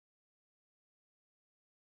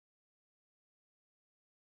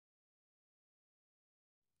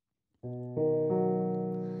Do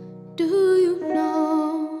you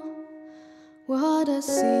know what I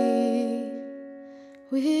see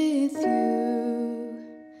with you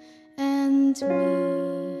and me?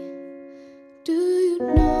 Do you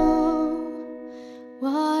know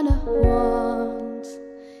what I want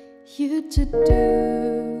you to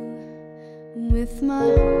do with my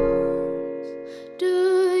heart? Do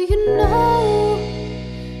you know?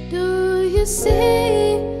 Do you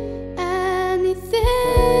see anything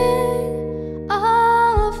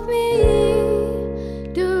of me?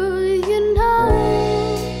 Do you know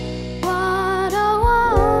what I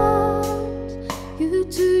want you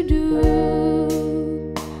to do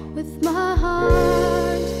with my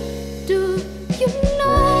heart? Do you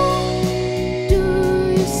know? Do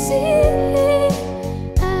you see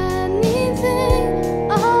anything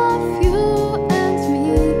of you and me?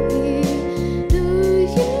 Do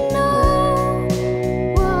you know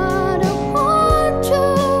what I want you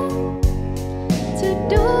to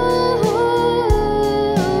do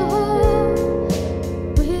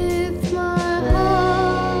with my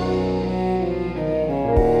heart?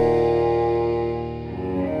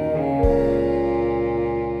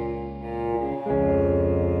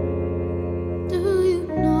 Do you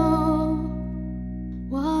know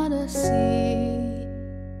what I see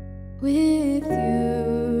with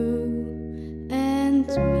you and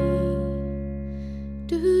me?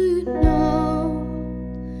 Do you know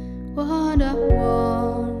what I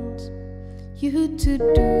want you to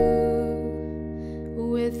do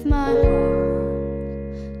with my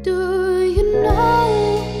heart? Do you know?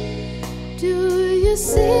 Do you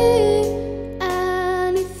see